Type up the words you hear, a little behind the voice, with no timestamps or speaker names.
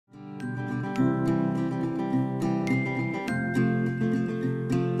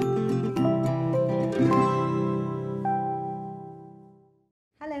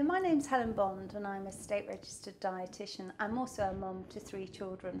Hello, my name's Helen Bond and I'm a state registered dietitian. I'm also a mum to 3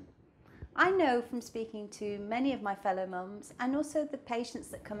 children. I know from speaking to many of my fellow mums and also the patients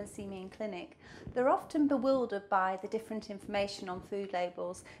that come and see me in clinic, they're often bewildered by the different information on food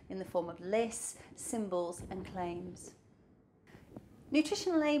labels in the form of lists, symbols and claims.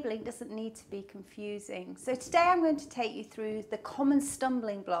 Nutritional labelling doesn't need to be confusing, so today I'm going to take you through the common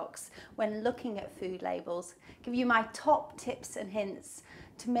stumbling blocks when looking at food labels, give you my top tips and hints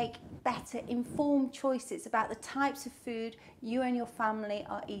to make better informed choices about the types of food you and your family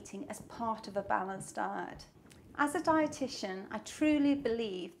are eating as part of a balanced diet. As a dietitian, I truly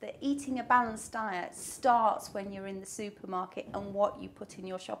believe that eating a balanced diet starts when you're in the supermarket and what you put in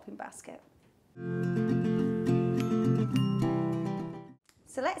your shopping basket.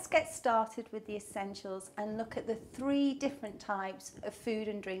 So let's get started with the essentials and look at the 3 different types of food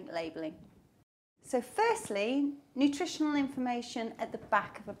and drink labelling. So firstly, nutritional information at the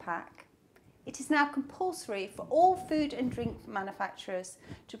back of a pack. It is now compulsory for all food and drink manufacturers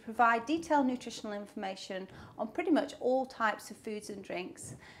to provide detailed nutritional information on pretty much all types of foods and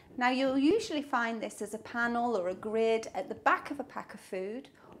drinks. Now you'll usually find this as a panel or a grid at the back of a pack of food,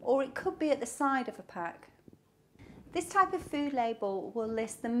 or it could be at the side of a pack. This type of food label will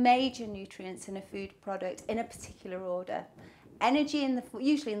list the major nutrients in a food product in a particular order. Energy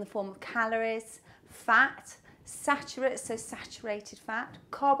usually in the form of calories, fat, saturates, so saturated fat,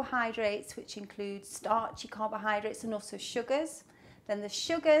 carbohydrates, which include starchy carbohydrates and also sugars, then the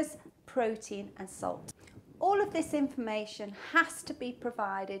sugars, protein and salt. All of this information has to be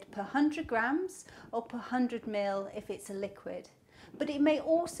provided per 100 grams or per 100 ml if it's a liquid. But it may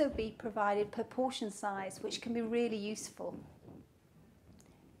also be provided per portion size, which can be really useful.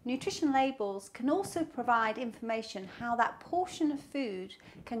 Nutrition labels can also provide information how that portion of food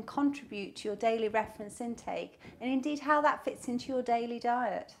can contribute to your daily reference intake and indeed how that fits into your daily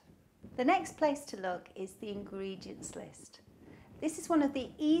diet. The next place to look is the ingredients list. This is one of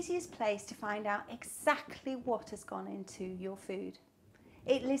the easiest places to find out exactly what has gone into your food.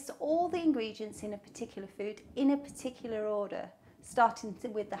 It lists all the ingredients in a particular food in a particular order, starting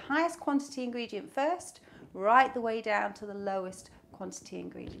with the highest quantity ingredient first, right the way down to the lowest quantity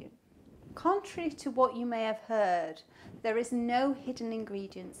ingredient. Contrary to what you may have heard, there is no hidden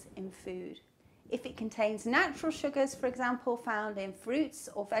ingredients in food. If it contains natural sugars, for example, found in fruits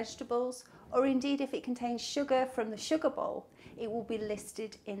or vegetables, or indeed if it contains sugar from the sugar bowl, it will be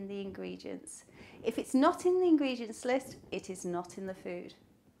listed in the ingredients. If it's not in the ingredients list, it is not in the food.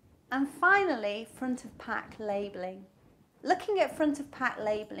 And finally, front of pack labelling. Looking at front of pack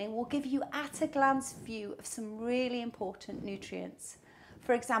labelling will give you at a glance view of some really important nutrients.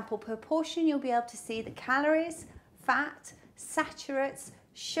 For example, per portion you'll be able to see the calories, fat, saturates,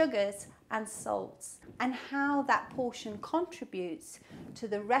 sugars and salts, and how that portion contributes to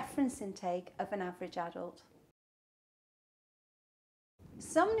the reference intake of an average adult.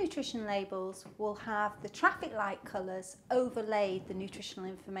 Some nutrition labels will have the traffic light colours overlay the nutritional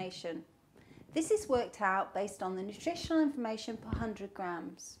information. This is worked out based on the nutritional information per 100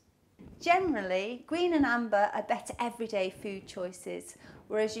 grams. Generally, green and amber are better everyday food choices,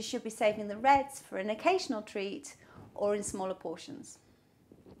 whereas you should be saving the reds for an occasional treat or in smaller portions.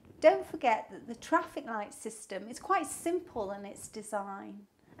 Don't forget that the traffic light system is quite simple in its design.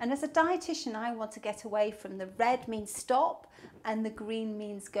 And as a dietitian, I want to get away from the red means stop and the green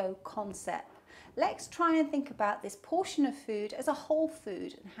means go concept. Let's try and think about this portion of food as a whole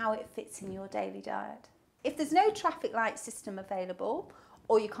food and how it fits in your daily diet. If there's no traffic light system available,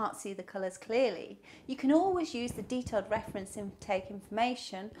 or you can't see the colours clearly, you can always use the detailed reference intake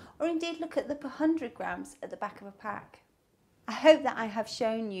information, or indeed look at the per 100 grams at the back of a pack. I hope that I have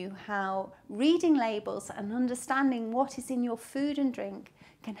shown you how reading labels and understanding what is in your food and drink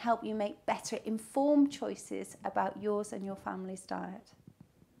can help you make better informed choices about yours and your family's diet.